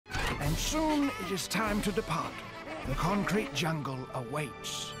And soon it is time to depart. The concrete jungle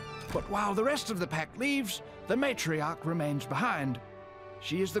awaits. But while the rest of the pack leaves, the matriarch remains behind.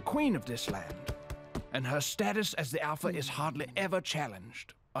 She is the queen of this land, and her status as the alpha is hardly ever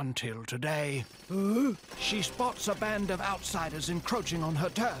challenged. Until today, she spots a band of outsiders encroaching on her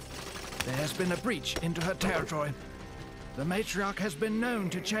turf. There has been a breach into her territory. The matriarch has been known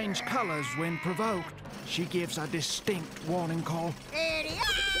to change colors when provoked. She gives a distinct warning call.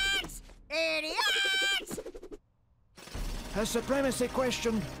 Idiots! Idiots! Her supremacy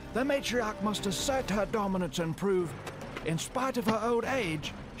questioned, the matriarch must assert her dominance and prove, in spite of her old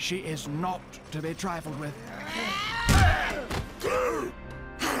age, she is not to be trifled with.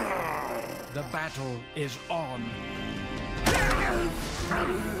 The battle is on.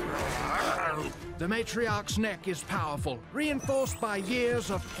 The matriarch's neck is powerful, reinforced by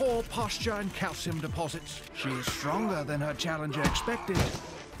years of poor posture and calcium deposits. She is stronger than her challenger expected,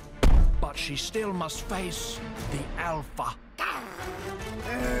 but she still must face the alpha.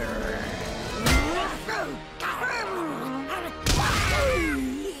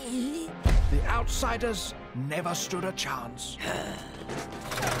 The outsiders never stood a chance.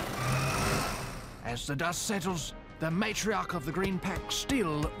 As the dust settles, the matriarch of the Green Pack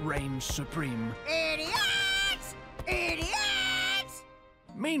still reigns supreme. Idiots! Idiots!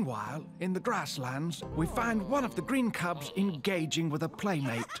 Meanwhile, in the grasslands, we find one of the green cubs engaging with a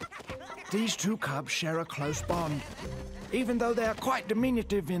playmate. These two cubs share a close bond. Even though they are quite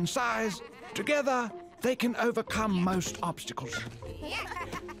diminutive in size, together they can overcome most obstacles.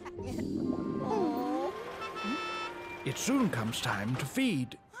 It soon comes time to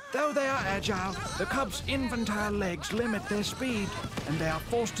feed. Though they are agile, the cubs' infantile legs limit their speed, and they are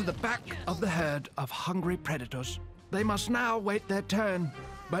forced to the back of the herd of hungry predators. They must now wait their turn,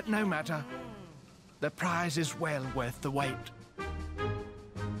 but no matter. The prize is well worth the wait.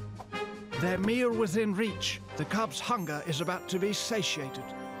 Their meal within reach, the cubs' hunger is about to be satiated,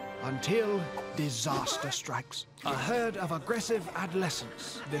 until disaster strikes. A herd of aggressive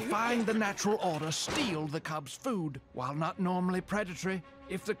adolescents, defying the natural order, steal the cubs' food. While not normally predatory,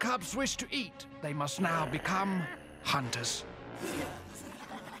 if the cubs wish to eat, they must now become hunters.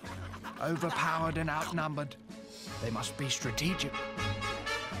 Overpowered and outnumbered, they must be strategic.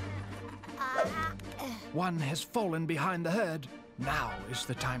 One has fallen behind the herd. Now is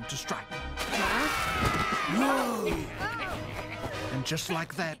the time to strike. No! And just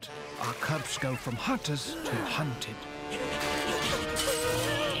like that, our cubs go from hunters to hunted.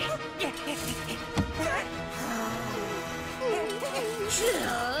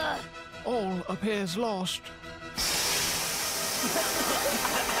 All appears lost.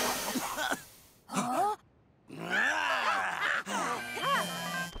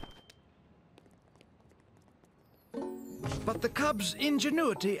 But the cubs'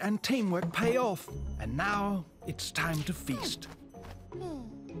 ingenuity and teamwork pay off, and now it's time to feast.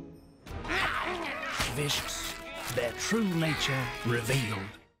 Vicious, their true nature revealed.